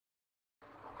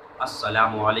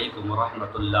अस्सलामु अलैकुम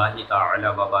रहमतुल्लाहि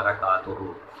ताला व बरकातुहू।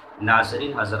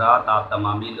 नाज़रीन हज़रात, आप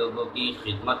तमामी लोगों की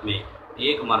खिदमत में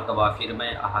एक मरतबा फिर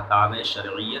मैं अहकाम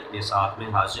शरइयत के साथ में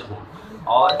हाज़िर हूँ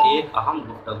और एक अहम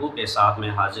गुफ्तगू के साथ में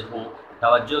हाज़िर हूँ।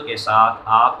 तवज्जो के साथ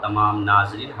आप तमाम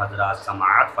नाज़रीन हज़रात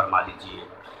समाअत फरमा लीजिए।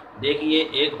 देखिए,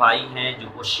 एक भाई हैं जो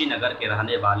कुशीनगर के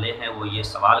रहने वाले हैं, वो ये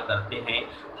सवाल करते हैं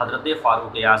हज़रत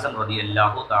फ़ारूक आज़म रज़ी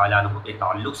अल्लाह तआला अन्हु के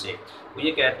ताल्लुक़ से। वो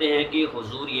ये कहते हैं कि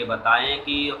हुज़ूर ये बताएं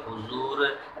कि हुज़ूर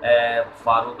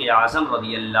फ़ारूक आज़म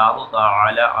रज़ी अल्लाह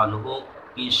तआला अन्हु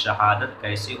की शहादत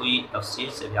कैसे हुई, तफ़सील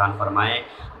से बयान फरमाएँ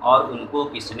और उनको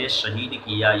किसने शहीद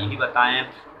किया ये भी बताएँ,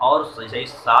 और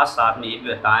साथ साथ में ये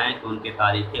भी बताएँ कि उनके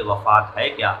तारीख़ वफ़ात है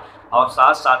क्या, और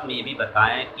साथ साथ में ये भी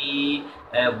बताएँ कि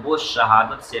वो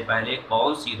शहादत से पहले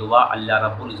कौन सी दुआ अल्लाह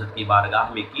रब्बुल इज़्ज़त की बारगाह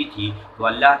में की थी, तो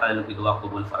अल्लाह ताला उनकी दुआ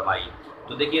कबूल फरमाई।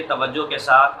 तो देखिए, तवज्जो के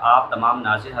साथ आप तमाम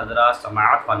नाज़रीन हज़रात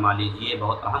समाअत फरमा लीजिए।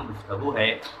 बहुत अहम गुफ्तगू है,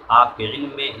 आपके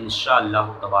इल्म में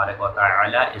इंशाअल्लाह तबारक व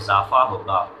तआला इजाफ़ा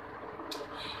होगा।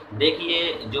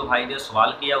 देखिए, जो भाई ने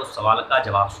सवाल किया उस सवाल का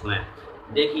जवाब सुनें।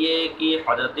 देखिए कि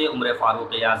हज़रत उमर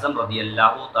फ़ारूक आज़म रज़ी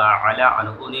अल्लाह तआला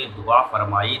अन्हु ने दुआ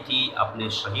फरमाई थी अपने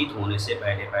शहीद होने से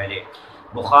पहले।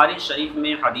 बुखारी शरीफ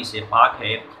में हदीस पाक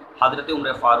है, हज़रत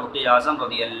उमर फ़ारूक आज़म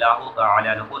रज़ी अल्लाह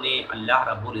तआला अन्हु ने अल्लाह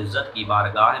रब्बुल इज़्ज़त की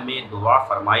बारगाह में दुआ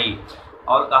फरमाई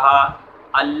और कहा,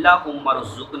 अल्लाहुम्मा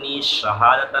रज़ुक़नी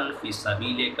शहादतन फ़ी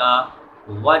सबीलिका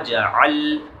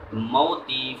वजअल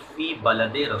मौती फ़ी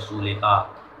बलदे रसूलिका।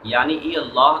 यानी ये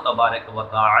अल्लाह तबारक व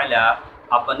तआला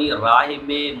अपनी राह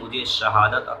में मुझे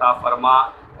शहादत अता फरमा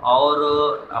और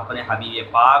अपने हबीब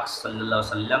पाक सल्लल्लाहु अलैहि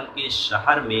वसल्लम के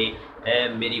शहर में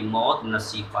मेरी मौत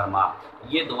नसीब फरमा।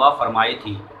 ये दुआ फरमाई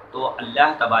थी। तो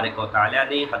अल्लाह तबारक व तआला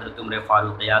ने हज़रत उमर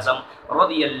फ़ारूक आज़म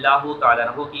रज़ी अल्लाह तआला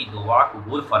अन्हु की दुआ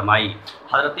कबूल फरमाई।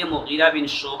 हज़रत मुग़ीरा बिन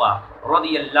शोबा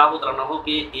रज़ी अल्लाह तआला अन्हु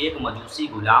के एक मजूसी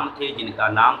गुलाम थे जिनका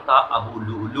नाम था अबू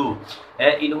लुलू।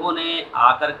 इन्होंने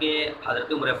आकर के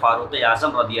हज़रत उमर फ़ारूक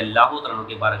आज़म रज़ी अल्लाह तआला अन्हु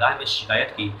की बारगाह में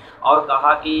शिकायत की और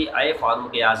कहा कि अय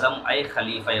फ़ारूक आज़म, अय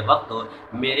खलीफ़ा वक्त,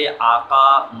 मेरे आका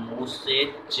मुझसे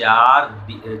चार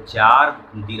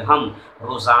दिरहम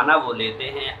रोज़ाना वो लेते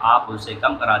हैं, आप उनसे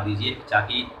कम करा दीजिए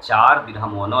ताकि 4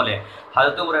 दिरहम वो न लें।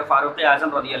 हज़रत उमर फ़ारूक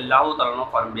आज़म रज़ी अल्लाह तआला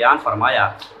अन्हु बयान फरमाया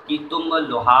कि तुम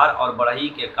लोहार और बढ़ई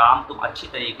के काम तुम अच्छी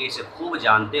तरीके से खूब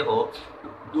जानते हो,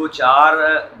 2-4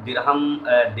 दिरहम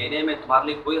देने में तुम्हारे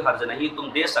लिए कोई हर्ज नहीं, तुम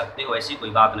दे सकते हो, ऐसी कोई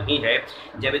बात नहीं है।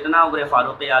 जब इतना उमर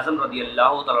फ़ारूक आज़म रज़ी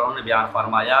अल्लाह तआला अन्हु ने बयान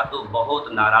फरमाया तो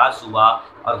बहुत नाराज़ हुआ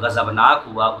और गज़बनाक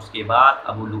हुआ। उसके बाद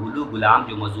अबू लुलू गुलाम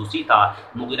जो मजूसी था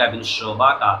मुग़ीरा बिन शोबा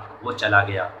का, वो चला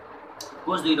गया।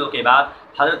 कुछ दिनों के बाद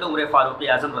हज़रत उमर फ़ारूक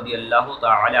आज़म रज़ी अल्लाह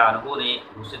तआला अन्हु ने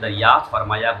उसे दरियाफ़्त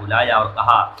फरमाया, बुलाया और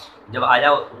कहा। जब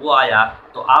वो आया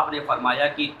तो आपने फरमाया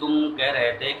कि तुम कह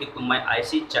रहे थे कि मैं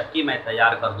ऐसी चक्की मैं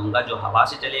तैयार कर दूंगा जो हवा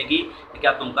से चलेगी,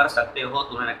 क्या तुम कर सकते हो? तो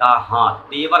उन्होंने कहा हाँ।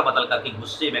 तेवर बदल करके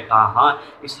गुस्से में कहा हाँ,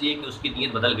 इसलिए कि उसकी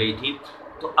नीयत बदल गई थी।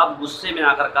 तो अब गुस्से में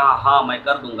आकर कहा हाँ मैं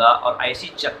कर दूंगा और ऐसी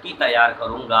चक्की तैयार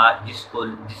करूंगा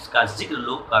जिसका जिक्र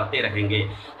लोग करते रहेंगे।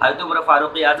 हज़रत उमर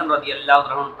फ़ारूक आज़म रज़ी अल्लाह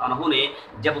अन्हु ने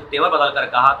जब तेवर बदल कर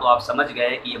कहा तो आप समझ गए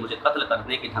कि ये मुझे कत्ल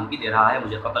करने की धमकी दे रहा है,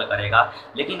 मुझे कत्ल करेगा।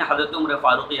 लेकिन हज़रत उमर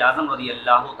फ़ारूक आज़म रज़ी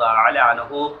अल्लाह तआला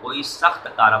अन्हु कोई सख्त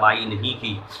कार्रवाई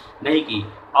नहीं की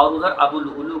और उधर अबू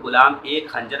लुलू गुलाम एक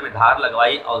खंजर में धार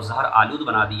लगवाई और जहर आलूद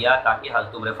बना दिया ताकि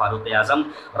हज़रत उमर फ़ारूक आज़म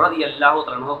रज़ी अल्लाह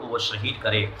तआला अन्हु को वो शहीद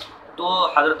करे। तो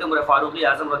हज़रत उमर फ़ारूक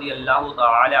आज़म रज़ी अल्लाह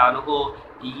तआला अन्हु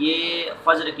ये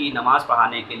फ़ज्र की नमाज़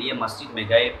पढ़ाने के लिए मस्जिद में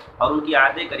गए और उनकी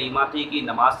आयत करीमा थी कि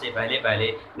नमाज से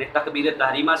पहले तकबीर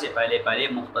तहरीमा से पहले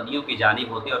मुक़्तदियों की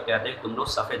जानिब होते और कहते हैं तुम लोग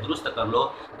सफ़े दुरुस्त कर लो।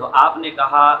 तो आपने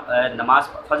कहा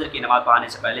फ़ज्र की नमाज़ पढ़ाने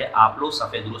से पहले आप लोग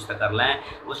सफ़े दुरुस्त कर लें।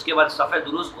 उसके बाद सफ़े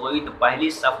दुरुस्त हुई तो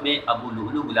पहली सफ़ में अबू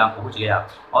लुलू गुलाम पहुँच गया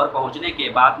और पहुँचने के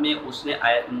बाद में उसने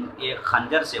एक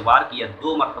खंजर से वार किया,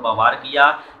 2 मरतबा वार किया,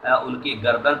 उनकी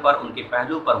गर्दन पर, उनके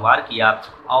पहलू पर वार किया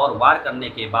और वार करने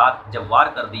के बाद जब वार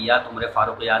कर दिया तो उमर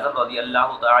फ़ारूक आज़म रज़ी अल्लाह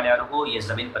तआला अन्हु ये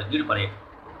ज़मीन पर गिर पड़े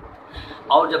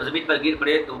और जब ज़मीन पर गिर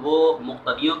पड़े तो वो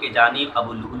मुक़्तदियों के जानिब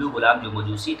अबू लुलू गुलाम जो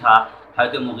मजूसी था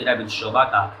हज़रत मुग़ीरा बिन शोबा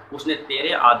का, उसने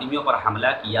 13 आदमियों पर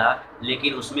हमला किया,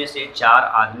 लेकिन उसमें से 4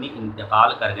 आदमी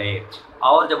इंतकाल कर गए।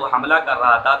 और जब वो हमला कर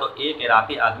रहा था तो एक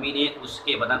इराक़ी आदमी ने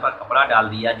उसके बदन पर कपड़ा डाल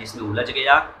दिया जिसमें उलझ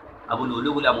गया, अबू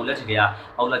लुलू गुलाम उलझ गया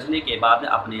और उलझने के बाद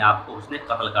अपने आप को उसने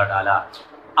कत्ल कर डाला।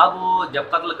 अब जब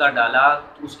कत्ल कर डाला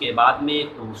उसके बाद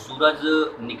में सूरज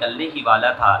निकलने ही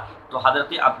वाला था तो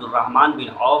हज़रत अब्दुर्रहमान बिन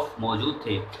औफ मौजूद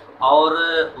थे। اور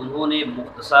انہوں نے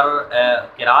مختصر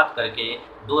قرات کر کے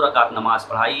 2 رکعت نماز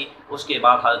پڑھائی۔ اس کے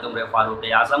بعد حضرت عمر فاروق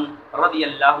اعظم رضی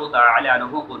اللہ تعالی عنہ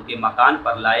کو ان کے مکان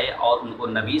پر لائے اور ان کو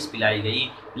نبیذ پلائی گئی،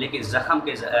 لیکن زخم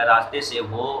کے راستے سے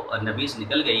وہ نبیذ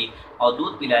نکل گئی اور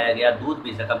دودھ پلایا گیا، دودھ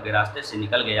بھی زخم کے راستے سے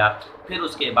نکل گیا۔ پھر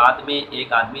اس کے بعد میں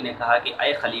ایک آدمی نے کہا کہ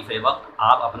اے خلیفہ وقت،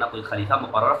 آپ اپنا کوئی خلیفہ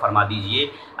مقرر فرما دیجئے،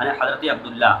 یعنی حضرت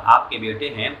عبداللہ آپ کے بیٹے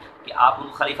ہیں کہ آپ ان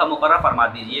خلیفہ مقرر فرما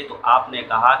دیجئے۔ تو آپ نے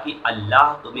کہا کہ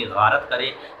اللہ تمہیں غارت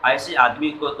کرے، ایسے آدمی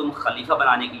کو تم خلیفہ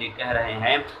بنانے کے لیے کہہ رہے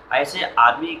ہیں، ایسے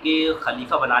آدمی کے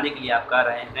خلیفہ بنانے کے لیے آپ کہہ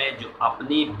رہے ہیں جو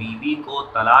اپنی بیوی کو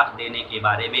طلاق دینے کے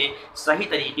بارے میں صحیح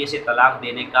طریقے سے طلاق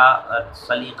دینے کا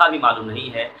سلیقہ بھی معلوم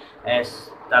نہیں ہے،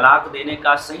 طلاق دینے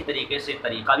کا صحیح طریقے سے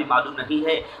طریقہ بھی معلوم نہیں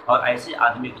ہے، اور ایسے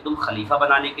آدمی کو تم خلیفہ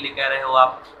بنانے کے لیے کہہ رہے ہو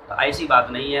آپ، تو ایسی بات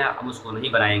نہیں ہے، ہم اس کو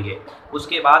نہیں بنائیں گے۔ اس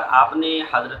کے بعد آپ نے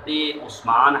حضرت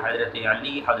عثمان، حضرت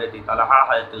علی، حضرت طلحہ،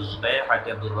 حضرت زبیر، حضرت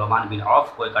عبدالرحمن بن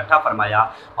عوف کو اکٹھا فرمایا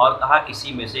اور کہا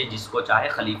کسی میں سے جس کو چاہے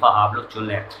خلیفہ آپ لوگ چن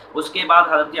لیں۔ اس کے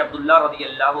بعد حضرت عبداللہ رضی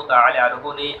اللہ تعالی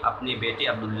عنہ نے اپنے بیٹے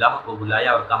عبداللہ کو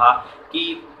بلایا اور کہا کہ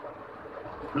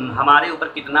ہمارے اوپر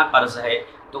کتنا قرض ہے؟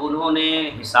 تو انہوں نے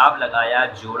حساب لگایا،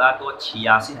 جوڑا تو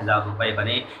 86,000 روپے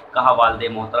بنے۔ کہا والد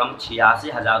محترم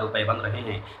 86,000 روپے بن رہے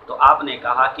ہیں، تو آپ نے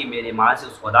کہا کہ میرے مال سے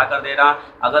اس کو ادا کر دینا،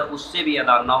 اگر اس سے بھی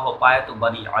ادا نہ ہو پائے تو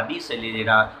بنی عدی سے لے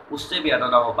لینا، اس سے بھی ادا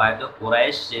نہ ہو پائے تو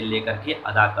قریش سے لے کر کے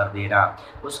ادا کر دینا۔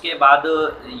 اس کے بعد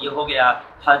یہ ہو گیا۔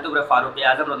 حضرت عمر فاروق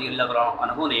اعظم رضی اللہ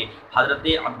عنہ نے حضرت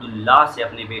عبداللہ سے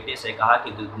اپنے بیٹے سے کہا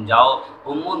کہ تم جاؤ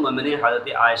ام المؤمنین حضرت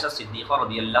عائشہ صدیقہ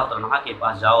رضی اللہ عنہ کے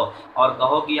پاس جاؤ اور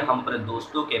کہو کہ ہم اپنے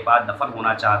دوستوں کے پاس دفن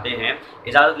ہونا چاہتے ہیں،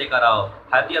 اجازت لے کر آؤ۔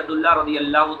 حضرت عبداللہ رضی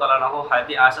اللہ تعالیٰ عنہ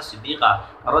حضرت عائشہ صدیقہ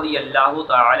رضی اللہ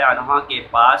تعالی عنہ کے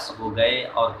پاس وہ گئے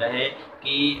اور کہے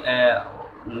کہ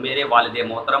میرے والد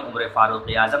محترم عمر فاروق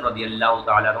اعظم رضی اللہ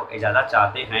تعالیٰ عنہ اجازت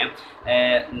چاہتے ہیں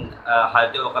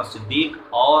حضرت بکر صدیق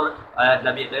اور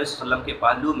نبی کریم صلی اللہ علیہ وسلم کے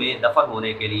پہلو میں دفن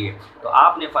ہونے کے لیے۔ تو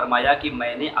آپ نے فرمایا کہ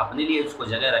میں نے اپنے لیے اس کو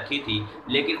جگہ رکھی تھی،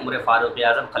 لیکن عمر فاروق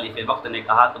اعظم خلیفہ وقت نے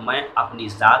کہا تو میں اپنی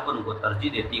ذات پر ان کو ترجیح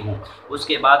دیتی ہوں۔ اس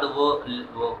کے بعد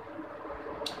وہ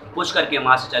پوچھ کر کے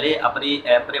وہاں سے چلے،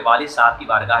 اپنے والد صاحب کی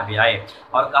بارگاہ میں آئے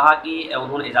اور کہا کہ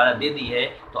انہوں نے اجازت دے دی ہے،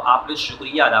 تو آپ نے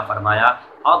شکریہ ادا فرمایا۔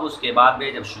 اب اس کے بعد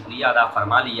میں جب شکریہ ادا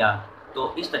فرما لیا تو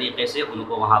اس طریقے سے ان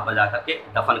کو وہاں پر جا کر کے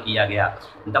دفن کیا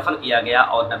گیا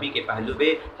اور نبی کے پہلو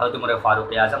پہ حضرت عمر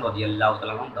فاروق اعظم رضی اللہ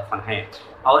تعالیٰ عنہ دفن ہیں۔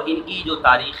 اور ان کی جو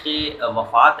تاریخ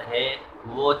وفات ہے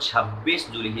وہ 26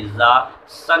 ذوالحجہ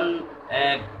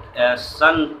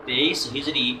سن 23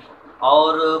 ہجری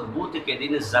اور بدھ کے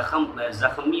دن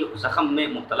زخم میں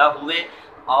مبتلا ہوئے،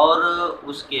 اور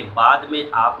اس کے بعد میں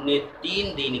آپ نے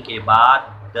 3 دن کے بعد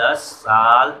 10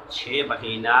 سال 6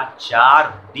 مہینہ 4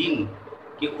 دن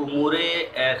کی امور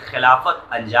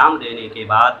خلافت انجام دینے کے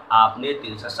بعد آپ نے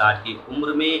 63 سال کی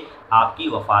عمر میں آپ کی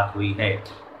وفات ہوئی ہے۔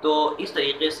 تو اس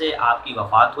طریقے سے آپ کی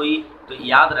وفات ہوئی۔ تو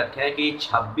یاد رکھیں کہ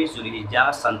 26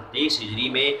 ذوالحجہ سن 23 ہجری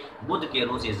میں بدھ کے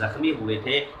روز زخمی ہوئے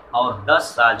تھے اور 10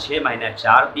 سال 6 مہینہ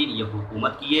 4 دن یہ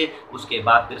حکومت کیے، اس کے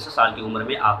بعد 63 سال کی عمر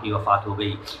میں آپ کی وفات ہو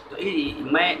گئی۔ تو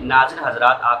میں ناظر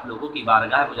حضرات آپ لوگوں کی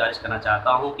بارگاہ میں گزارش کرنا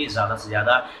چاہتا ہوں کہ زیادہ سے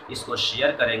زیادہ اس کو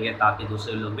شیئر کریں گے تاکہ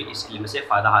دوسرے لوگ بھی اس علم سے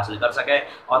فائدہ حاصل کر سکیں،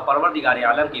 اور پروردگار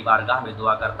عالم کی بارگاہ میں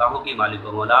دعا کرتا ہوں کہ مالک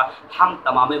و مولا ہم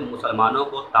تمام مسلمانوں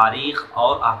کو تاریخ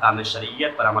اور احکام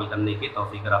شریعت پر عمل کرنے کی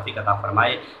توفیق رفیق عطا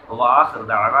فرمائے۔ وآخر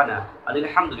دعوانا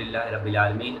الحمدللہ رب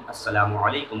العالمین۔ السلام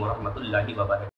علیکم ورحمۃ اللہ وبرکاتہ۔